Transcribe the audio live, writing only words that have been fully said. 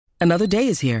Another day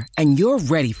is here, and you're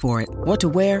ready for it. What to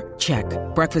wear? Check.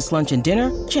 Breakfast, lunch, and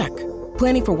dinner? Check.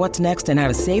 Planning for what's next and how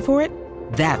to save for it?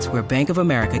 That's where Bank of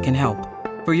America can help.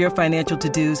 For your financial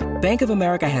to-dos, Bank of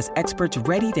America has experts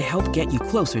ready to help get you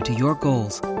closer to your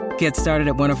goals. Get started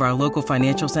at one of our local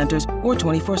financial centers or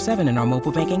 24/7 in our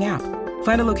mobile banking app.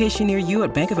 Find a location near you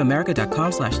at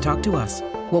bankofamerica.com/talktous.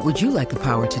 What would you like the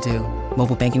power to do?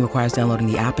 Mobile banking requires downloading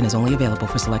the app and is only available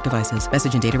for select devices.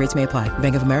 Message and data rates may apply.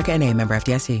 Bank of America N.A., member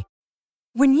FDIC.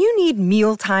 When you need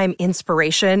mealtime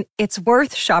inspiration, it's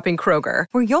worth shopping Kroger,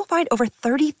 where you'll find over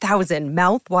 30,000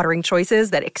 mouth-watering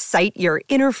choices that excite your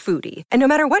inner foodie. And no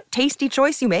matter what tasty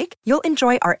choice you make, you'll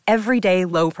enjoy our everyday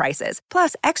low prices,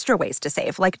 plus extra ways to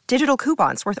save, like digital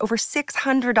coupons worth over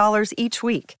 $600 each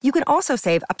week. You can also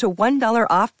save up to $1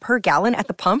 off per gallon at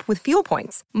the pump with fuel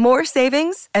points. More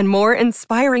savings and more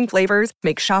inspiring flavors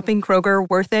make shopping Kroger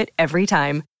worth it every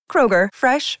time. Kroger,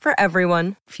 fresh for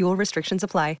everyone. Fuel restrictions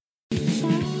apply.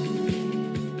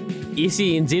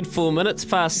 SENZ 4 minutes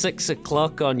past 6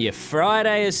 o'clock on your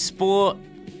Friday of Sport,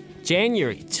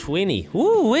 January 20.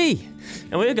 Woo-wee!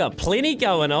 And we've got plenty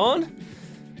going on.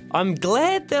 I'm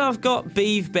glad that I've got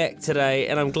Beav back today,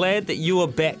 and I'm glad that you are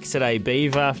back today,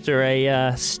 Beav, after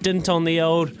a stint on the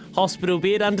old hospital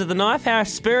bed under the knife. How are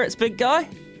spirits, big guy?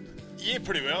 Yeah,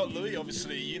 pretty well, Louis.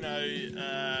 Obviously, you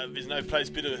know, there's no place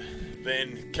better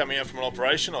than coming out from an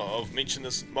operation. I've mentioned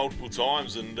this multiple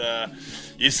times, and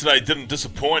yesterday didn't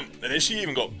disappoint. It actually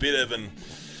even got better than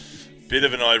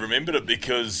I remembered it,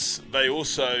 because they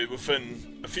also,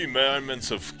 within a few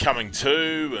moments of coming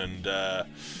to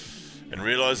and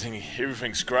realising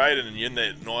everything's great, and you're in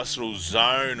that nice little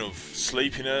zone of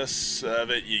sleepiness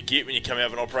that you get when you come out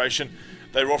of an operation,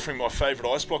 they were offering my favourite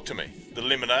ice block to me, the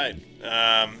lemonade.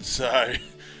 So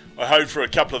I hope for a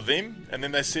couple of them, and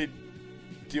then they said,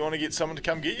 do you want to get someone to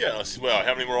come get you? And I said, well,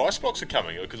 how many more ice blocks are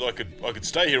coming? Because I could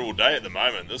stay here all day at the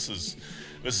moment. This is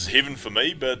heaven for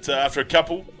me. But after a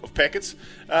couple of packets,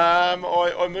 I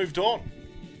moved on.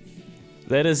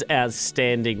 That is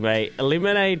outstanding, mate. A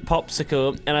lemonade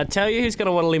popsicle. And I tell you who's going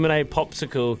to want a lemonade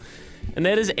popsicle, and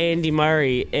that is Andy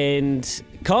Murray and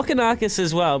Kokonakis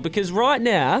as well. Because right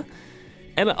now,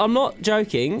 and I'm not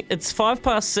joking, it's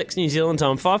 6:05 New Zealand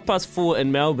time, 4:05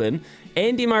 in Melbourne.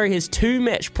 Andy Murray has 2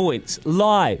 match points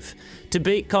live to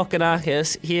beat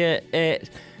Kokonakis here at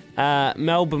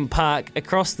Melbourne Park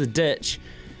across the ditch.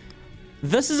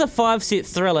 This is a 5-set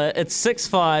thriller. It's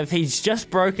 6-5. He's just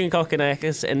broken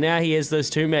Kokonakis, and now he has those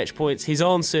 2 match points. He's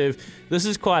on serve. This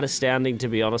is quite astounding, to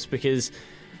be honest, because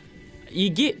you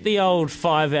get the old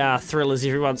 5-hour thrillers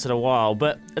every once in a while,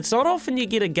 but it's not often you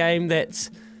get a game that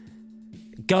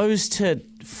goes to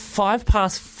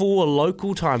 4:05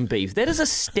 local time, Beef. That is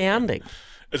astounding.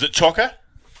 Is it chocker?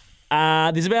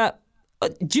 There's about,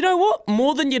 do you know what?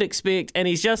 More than you'd expect, and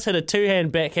he's just hit a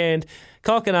 2-hand backhand.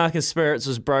 Kokonakis' spirits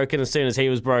was broken as soon as he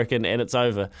was broken, and it's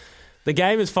over. The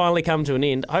game has finally come to an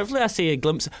end. Hopefully I see a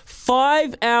glimpse.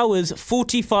 5 hours,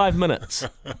 45 minutes.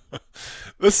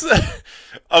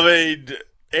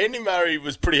 Andy Murray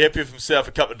was pretty happy with himself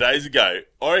a couple of days ago.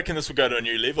 I reckon this will go to a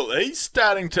new level. He's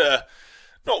starting to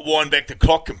not wind back the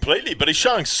clock completely, but he's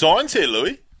showing signs here,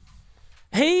 Louis.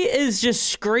 He is just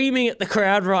screaming at the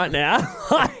crowd right now,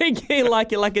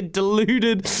 like a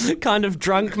deluded kind of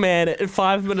drunk man at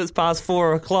 5 minutes past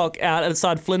 4 o'clock out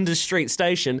outside Flinders Street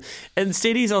Station.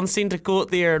 Instead, he's on centre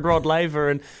court there in Rod Laver,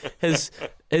 and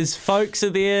his folks are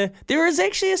there. There is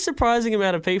actually a surprising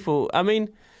amount of people. I mean,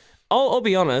 I'll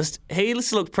be honest,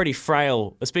 he's looked pretty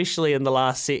frail, especially in the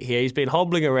last set here. He's been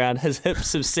hobbling around. His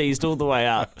hips have seized all the way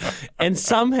up. And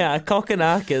somehow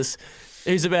Kokonakis,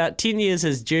 who's about 10 years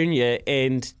his junior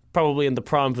and probably in the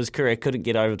prime of his career, couldn't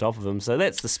get over top of him. So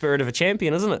that's the spirit of a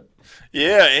champion, isn't it?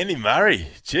 Yeah, Andy Murray.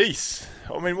 Jeez.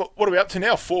 I mean, what are we up to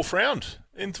now? 4th round.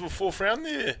 Into a 4th round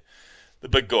there, the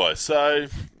big guy. So,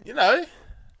 you know,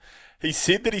 he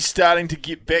said that he's starting to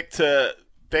get back to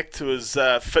his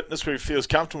fitness where he feels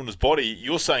comfortable in his body.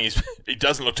 You're saying he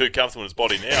doesn't look too comfortable in his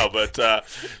body now, but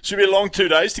should be a long 2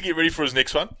 days to get ready for his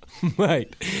next one.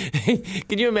 Mate,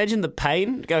 can you imagine the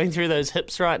pain going through those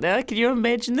hips right now? Can you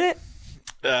imagine that?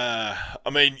 I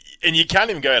mean, and you can't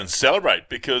even go out and celebrate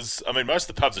because, I mean, most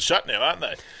of the pubs are shut now, aren't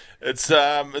they?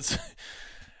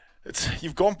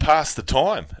 You've gone past the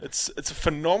time. It's a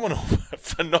phenomenal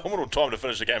time to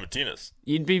finish a game of tennis.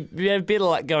 You'd be better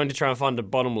like going to try and find a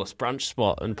bottomless brunch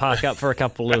spot and park up for a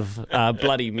couple of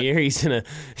Bloody Marys and a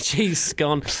cheese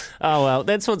scone. Oh well,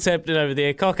 that's what's happening over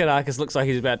there. Kokonakis looks like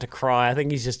he's about to cry. I think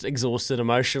he's just exhausted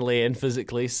emotionally and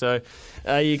physically. So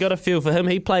you got to feel for him.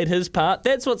 He played his part.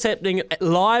 That's what's happening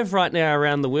live right now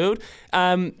around the world.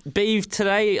 Beav,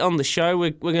 today on the show we're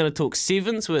going to talk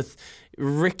sevens with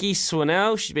Ricky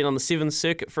Swinnell. She's been on the Seventh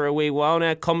Circuit for a wee while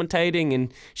now, commentating,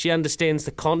 and she understands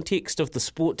the context of the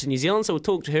sport to New Zealand. So we'll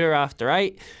talk to her after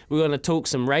 8. We're going to talk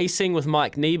some racing with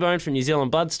Mike Kneebone from New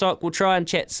Zealand Bloodstock. We'll try and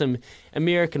chat some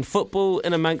American football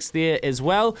in amongst there as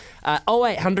well.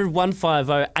 0800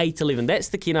 150 811. That's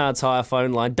the Kennards Hire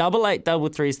phone line.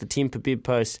 8833 is the Temper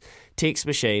Bedpost text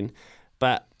machine.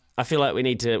 But I feel like we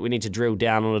need to drill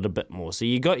down on it a bit more. So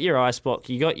you got your ice block,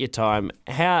 you got your time.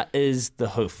 How is the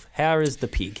hoof? How is the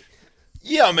pig?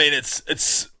 Yeah, I mean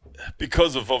it's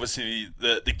because of obviously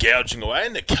the gouging away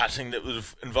and the cutting that would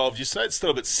have involved yesterday. It's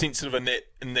still a bit sensitive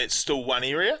in that still one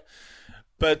area,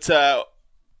 but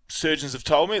surgeons have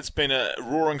told me it's been a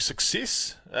roaring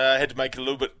success. I had to make a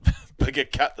little bit bigger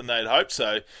cut than they'd hoped,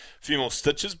 so a few more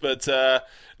stitches. But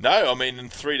no, I mean in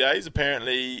 3 days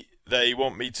apparently they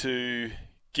want me to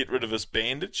get rid of this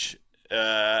bandage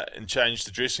and change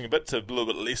the dressing a bit to a little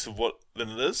bit less of than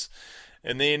it is.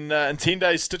 And then in 10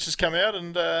 days, stitches come out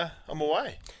and I'm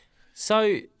away.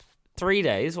 So 3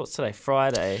 days, what's today?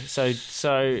 Friday. So It's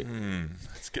starting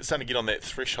to get on that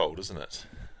threshold, isn't it?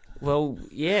 Well,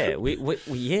 yeah, we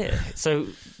yeah. So,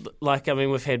 like, I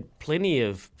mean, we've had plenty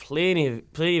of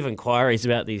inquiries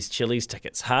about these Chili's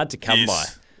tickets. Hard to come by.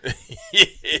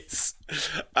 Yes.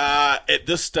 At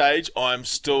this stage, I'm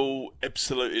still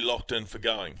absolutely locked in for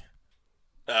going.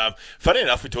 Funny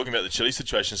enough, we're talking about the Chile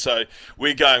situation. So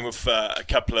we're going with a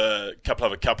couple of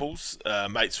other couples,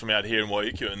 mates from out here in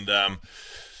Waiuku, and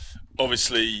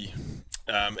obviously,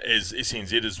 as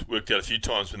SNZ has worked out a few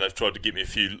times when they've tried to get me a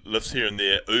few lifts here and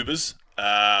there, Ubers,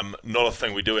 not a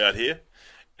thing we do out here,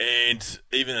 and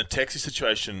even a taxi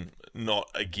situation,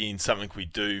 not again something we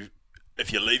do.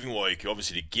 If you're leaving Waiuku,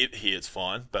 obviously to get here it's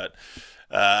fine, but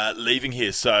leaving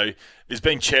here, so there's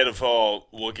been chat of,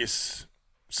 I guess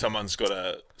someone's got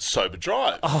a sober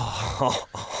drive.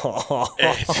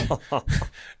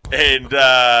 And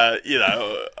I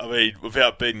mean,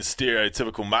 without being the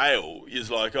stereotypical male,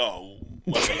 it's like, one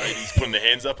of the ladies putting their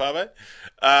hands up, are they?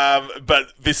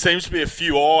 But there seems to be a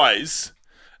few eyes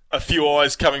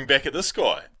coming back at this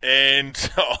guy. And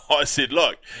I said,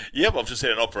 look, I've just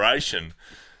had an operation,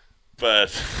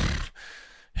 but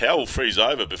hell will freeze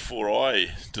over before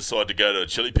I decide to go to a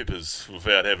Chili Peppers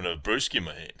without having a brewski in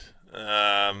my hand.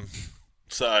 I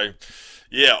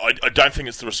don't think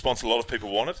it's the response a lot of people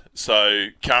wanted. So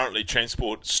currently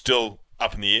transport's still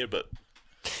up in the air, but...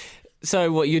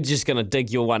 So what, you're just going to dig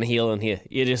your one heel in here?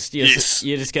 You're just going to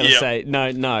say, no,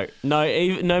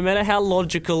 even, no matter how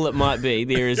logical it might be,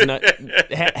 there is no...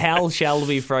 hell shall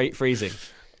be freezing.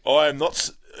 I am not...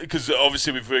 Because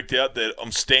obviously we've worked out that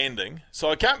I'm standing,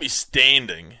 so I can't be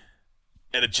standing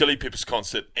at a Chili Peppers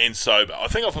concert and sober. I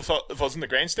think if I was in the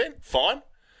grandstand, fine,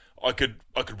 I could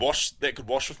wash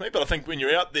with me. But I think when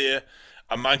you're out there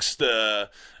amongst the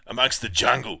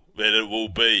jungle that it will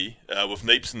be with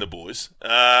Neeps and the boys,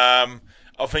 I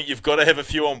think you've got to have a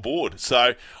few on board.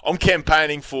 So I'm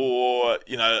campaigning for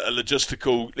a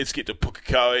logistical. Let's get to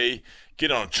Pukekohe, get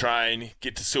on a train,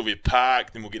 get to Sylvia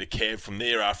Park, then we'll get a cab from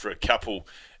there after a couple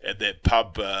at that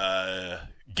pub,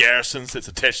 Garrisons, that's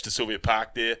attached to Sylvia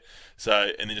Park there.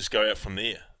 So, and then just go out from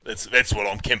there. That's what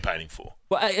I'm campaigning for.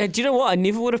 Well, do you know what? I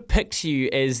never would have picked you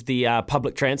as the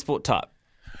public transport type.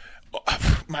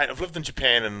 Mate, I've lived in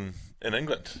Japan and in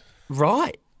England.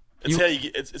 Right.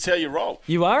 It's how you roll.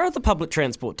 You are the public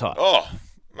transport type. Oh,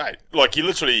 mate, like in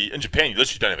Japan, you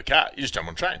literally don't have a car. You just jump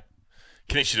on a train.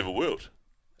 Connects you to the world.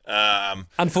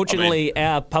 Unfortunately,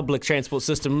 our public transport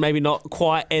system maybe not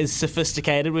quite as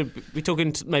sophisticated. We're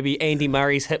talking maybe Andy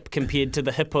Murray's hip compared to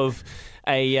the hip of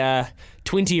a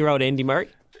 20-year-old Andy Murray.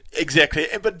 Exactly,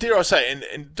 but dare I say,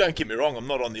 and don't get me wrong, I'm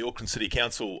not on the Auckland City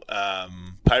Council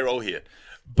payroll here,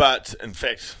 but in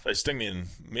fact, they sting me in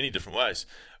many different ways.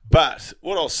 But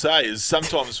what I'll say is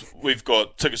sometimes we've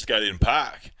got tickets to go to Eden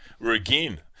Park,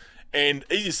 and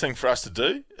easiest thing for us to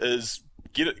do is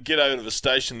get over to the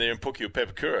station there in Puke or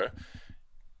Papakura,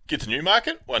 get to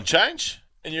Newmarket, one change,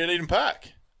 and you're at Eden Park.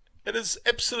 It is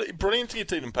absolutely brilliant to get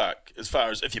to Eden Park as far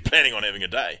as if you're planning on having a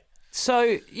day.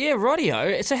 So, yeah,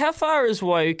 rightio. So how far is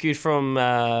Waiuku from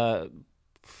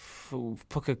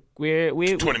Puke? Where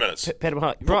 20 minutes.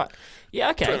 Right.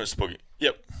 Yeah, okay. 20 minutes to Puke.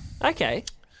 Yep. Okay.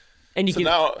 And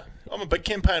now I'm a big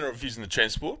campaigner of using the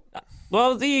transport.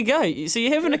 Well, there you go. So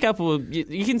you're having a couple of...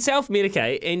 You can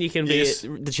self-medicate and you can be at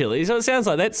the Chili's. So it sounds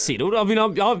like that's settled. I mean,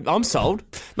 I'm sold.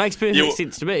 Makes perfect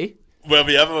sense to me. Well,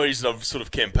 the other reason I'm sort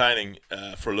of campaigning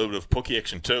for a little bit of Puke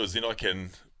action too is then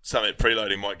some of that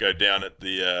preloading might go down at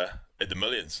the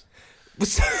millions.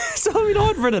 So I mean,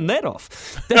 I'd written that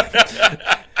off.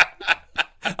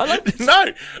 I love. No,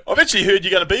 I've actually heard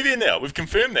you're going to be there now. We've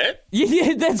confirmed that.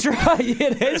 Yeah, that's right. Yeah,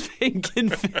 it has been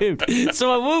confirmed.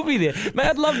 So I will be there. Mate,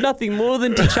 I'd love nothing more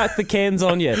than to chuck the cans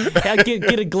on you.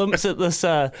 Get a glimpse at this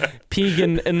pig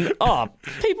and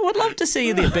people would love to see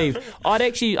you there, Beef.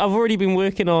 I've already been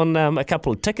working on a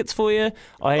couple of tickets for you.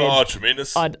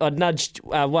 Tremendous. I'd nudged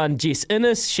one, Jess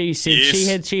Innes. She said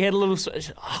Yes. she had a little.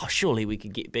 Surely we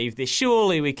could get Beef there.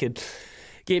 Surely we could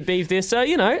get Beef there. So,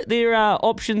 there are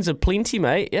options aplenty,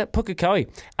 mate. Yeah, Pukekohe.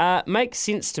 Makes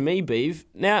sense to me, Beef.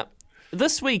 Now,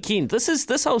 this weekend,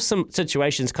 this whole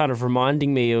situation's kind of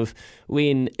reminding me of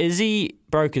when Izzy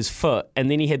broke his foot and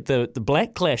then he had the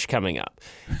Black Clash coming up.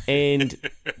 And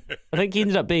I think he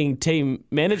ended up being team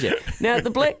manager. Now, the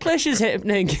Black Clash is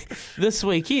happening this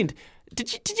weekend.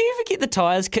 Did you ever get the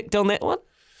tyres kicked on that one?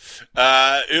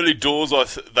 Early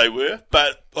doors, they were.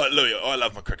 But, Louis, I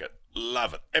love my cricket.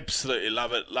 Love it. Absolutely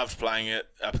love it. Loved playing it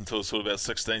up until sort of about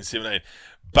 16, 17.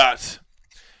 But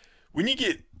when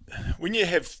you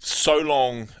have so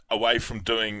long away from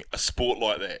doing a sport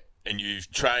like that and you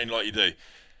train like you do,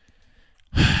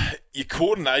 your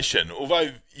coordination,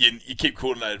 although you keep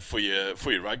coordinated for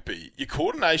your rugby, your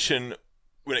coordination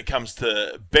when it comes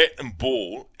to bat and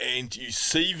ball, and you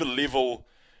see the level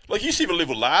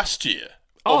last year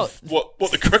of what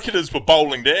the cricketers were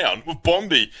bowling down with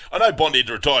Bondi. I know Bondi had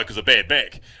to retire because of bad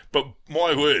back, but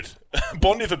my word,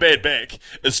 Bondi with a bad back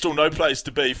is still no place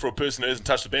to be for a person who hasn't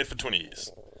touched the bat for 20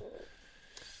 years.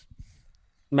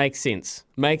 Makes sense.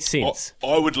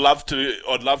 I would love to.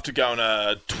 I'd love to go in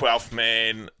a 12th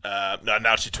man. No,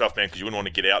 actually 12th man because you wouldn't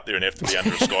want to get out there and have to be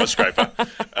under a skyscraper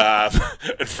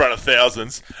in front of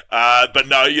thousands. But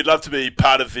no, you'd love to be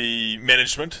part of the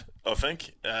management, I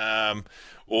think.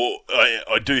 Or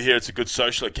I do hear it's a good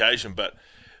social occasion, but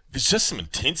there's just some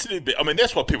intensity. I mean,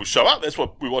 that's why people show up. That's why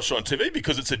we watch it on TV,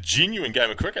 because it's a genuine game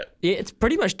of cricket. Yeah, it's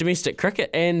pretty much domestic cricket,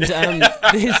 and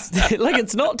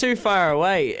it's not too far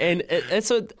away. And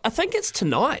I think it's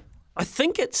tonight.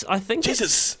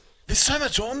 Jesus, there's so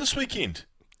much on this weekend.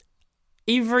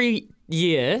 Every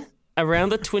year around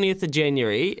the 20th of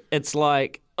January, it's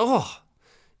like,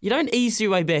 you don't ease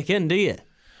your way back in, do you?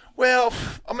 Well,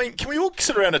 I mean, can we all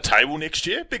sit around a table next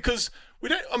year? Because we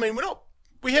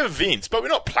have events, but we're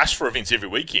not plush for events every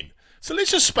weekend. So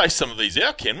let's just space some of these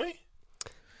out, can we?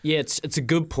 Yeah, it's a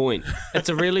good point. It's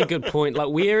a really good point. Like,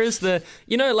 where is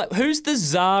who's the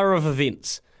czar of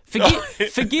events?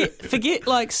 Forget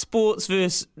like sports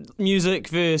versus music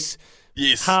versus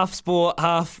half sport,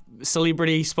 half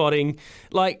celebrity spotting.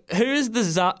 Like, who is the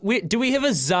czar? Do we have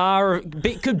a czar?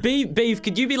 Could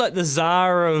you be like the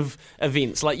czar of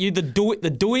events? Like, you the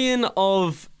doyen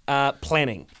of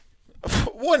planning?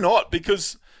 Why not?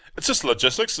 Because it's just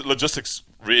logistics. Logistics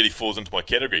really falls into my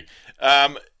category.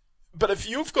 But if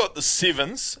you've got the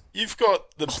Sevens, you've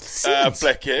got the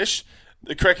Black Cash,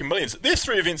 the Cracking Millions. There's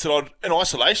three events that in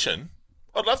isolation,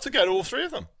 I'd love to go to all three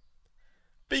of them.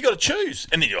 But you got to choose.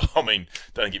 And then,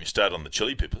 don't get me started on the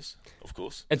chili peppers, of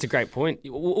course. It's a great point.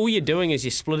 All you're doing is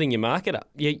you're splitting your market up.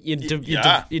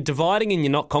 You're dividing and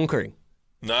you're not conquering.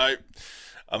 No.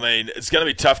 I mean, it's going to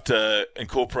be tough to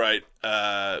incorporate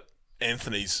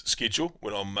Anthony's schedule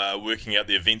when I'm working out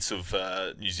the events of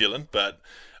New Zealand. But,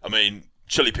 I mean,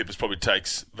 chili peppers probably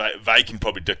they can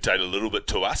probably dictate a little bit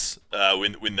to us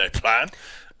when they plan.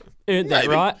 Earned that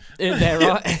right. Earned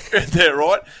that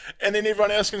right. And then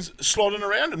everyone else can slot in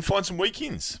around and find some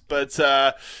weekends. But,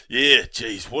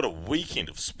 what a weekend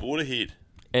of sport ahead.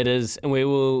 It is, and we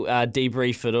will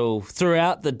debrief it all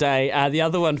throughout the day. The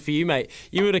other one for you, mate,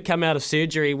 you would have come out of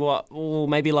surgery,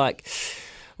 maybe like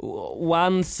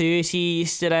 1:30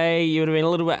 yesterday. You would have been a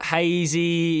little bit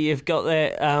hazy. You've got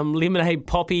that lemonade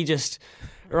poppy just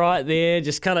right there,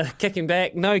 just kind of kicking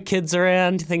back. No kids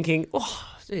around, thinking,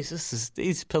 geez,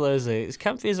 these pillows are as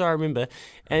comfy as I remember.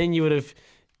 And then you would have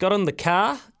got in the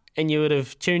car and you would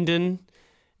have tuned in,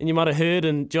 and you might have heard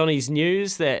in Johnny's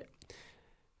news that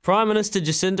Prime Minister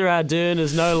Jacinda Ardern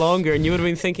is no longer, and you would have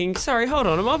been thinking, sorry, hold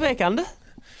on, am I back under?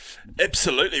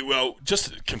 Absolutely. Well,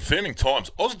 just confirming times,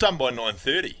 I was done by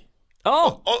 9:30.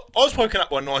 Oh. I was woken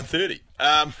up by 9:30.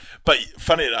 But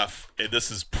funny enough, this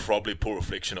is probably a poor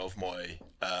reflection of my...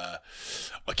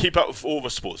 I keep up with all the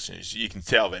sports news. You can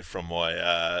tell that from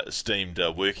my esteemed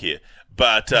work here.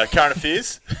 But current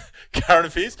affairs,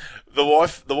 the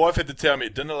wife had to tell me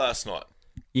at dinner last night.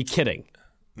 You're kidding.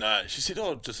 No, she said,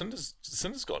 Jacinda's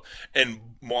gone. And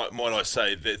might I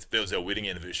say that was our wedding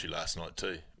anniversary last night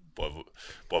too, by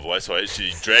the way. So I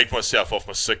actually dragged myself off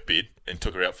my sick bed and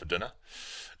took her out for dinner.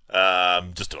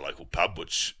 Just at a local pub,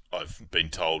 which I've been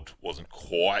told wasn't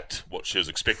quite what she was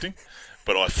expecting.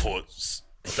 But I thought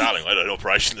Darling, I had an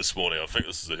operation this morning. I think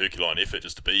this is a Herculean effort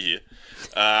just to be here.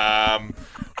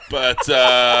 But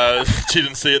she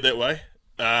didn't see it that way.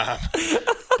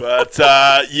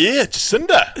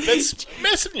 Jacinda, that's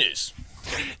massive news.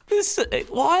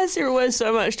 Why is there always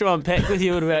so much to unpack with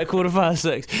you at about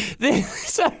 6:15?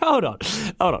 So hold on.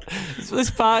 So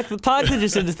let's park the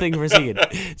Jacinda thing for a second.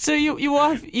 So your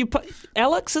wife,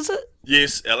 Alex, is it?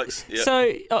 Yes, Alex. Yep.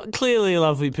 So clearly a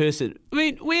lovely person. I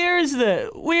mean, where is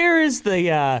the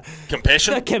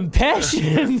compassion? The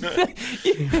compassion.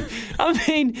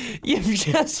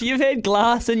 You've had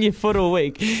glass in your foot all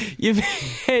week. You've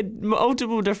had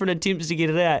multiple different attempts to get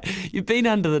it out. You've been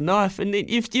under the knife, and then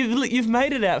you've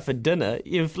made it out for dinner.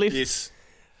 You've left. Yes.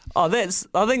 Oh,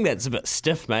 I think that's a bit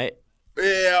stiff, mate.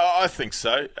 Yeah, I think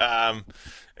so.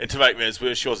 And to make matters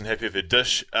worse, she wasn't happy with her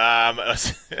dish.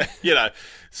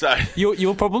 So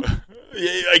your problem?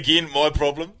 Yeah, again, my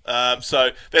problem.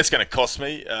 So that's going to cost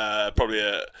me probably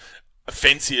a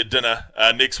fancier dinner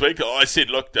next week. I said,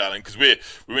 look, darling, because we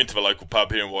went to the local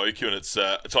pub here in Waiuku, and it's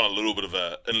on a little bit of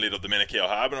a inlet of the Manukau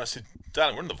Harbour, and I said,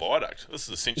 darling, we're in the viaduct. This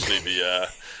is essentially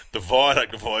the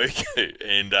viaduct of Waiuku,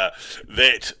 and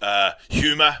that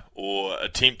humour or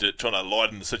attempt at trying to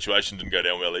lighten the situation didn't go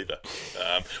down well either.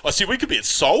 I said, we could be at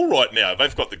Seoul right now.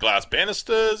 They've got the glass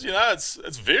banisters.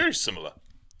 It's very similar.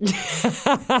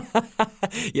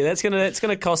 Yeah, that's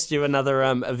gonna cost you another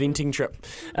eventing trip,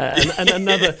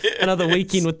 another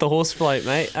weekend with the horse float,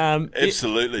 mate.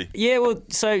 Absolutely. Yeah, well,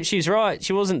 so she's right.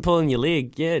 She wasn't pulling your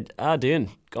leg. Yeah, Ardern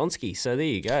Gonski. So there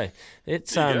you go.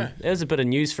 That was a bit of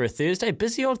news for a Thursday.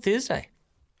 Busy old Thursday.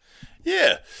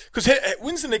 Yeah, because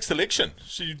when's the next election?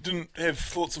 So you didn't have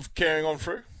thoughts of carrying on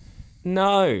through?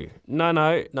 No.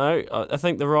 I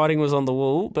think the writing was on the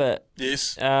wall, but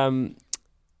yes.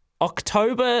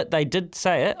 October, they did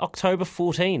say it, October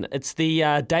 14. It's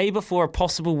the day before a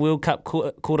possible World Cup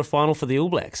quarter-final for the All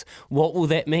Blacks. What will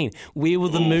that mean? Where will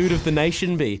the mood of the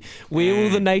nation be? Where will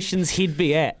the nation's head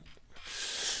be at?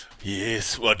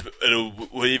 Yes, we'll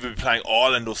either be playing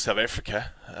Ireland or South Africa.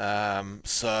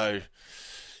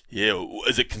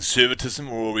 Is it conservatism,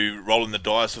 or are we rolling the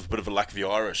dice with a bit of a luck of the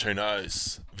Irish? Who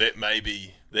knows? That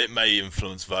may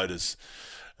influence voters.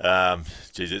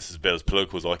 This is about as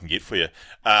political as I can get for you.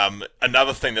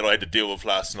 Another thing that I had to deal with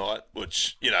last night,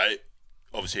 which,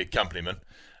 obviously accompaniment,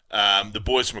 the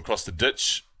boys from across the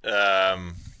ditch,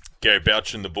 Gary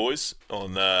Boucher and the boys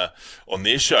on their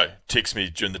show, texted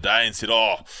me during the day and said,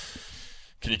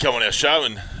 can you come on our show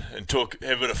and talk,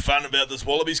 have a bit of fun about this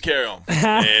Wallabies carry on?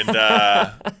 And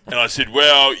I said,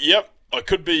 well, yep. I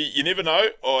could be, you never know,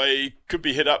 I could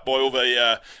be hit up by all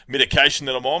the medication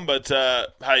that I'm on, but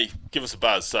hey, give us a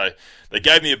buzz. So they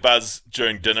gave me a buzz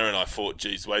during dinner, and I thought,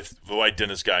 geez, the way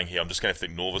dinner's going here, I'm just going to have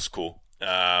to ignore this call.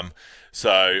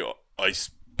 So I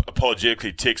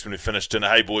apologetically text when we finished dinner,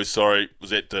 hey boys, sorry,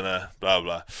 was at dinner, blah,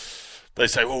 blah. They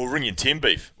say, well, we'll ring you in 10,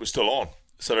 Beef. We're still on.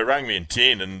 So they rang me in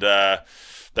 10, and they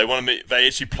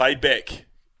actually played back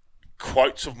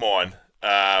quotes of mine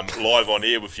live on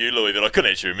air with you, Louis, that I couldn't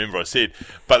actually remember I said.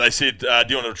 But they said, do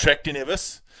you want to retract any of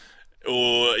this?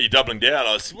 Or are you doubling down?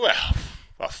 I said, well,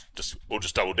 we'll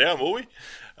just double down, will we?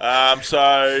 It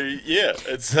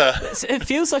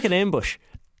feels like an ambush.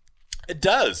 It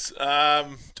does. I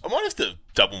might have to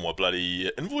double my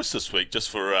bloody invoice this week just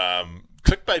for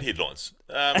clickbait headlines.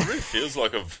 It really feels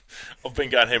like I've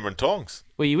been going hammer and tongs.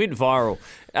 Well, you went viral.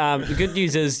 The good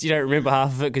news is you don't remember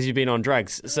half of it because you've been on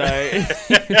drugs. So,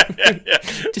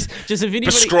 just if anybody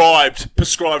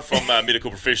prescribed from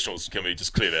medical professionals. Can we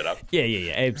just clear that up?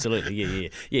 Yeah,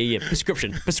 absolutely. Yeah.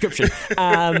 Prescription.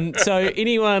 So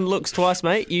anyone looks twice,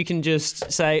 mate. You can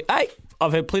just say, hey,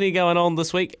 I've had plenty going on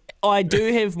this week. I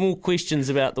do have more questions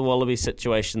about the Wallaby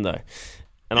situation, though.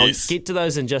 And I'll get to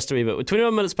those in just a wee bit. We're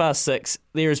 21 minutes past 6.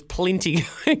 There is plenty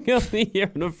going on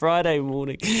here on a Friday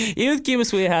morning. Here with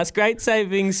Chemist Warehouse, great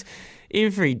savings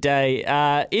every day.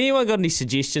 Anyone got any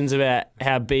suggestions about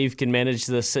how Beeve can manage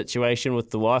this situation with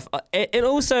the wife? And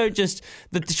also just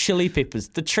the chili peppers.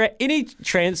 Any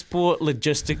transport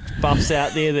logistics buffs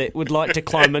out there that would like to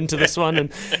climb into this one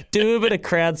and do a bit of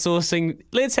crowdsourcing.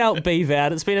 Let's help Beeve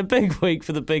out. It's been a big week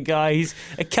for the big guy. He's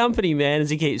a company man, as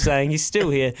he keeps saying. He's still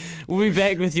here. We'll be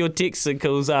back with your texts and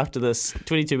calls after this.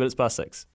 22 minutes past 6.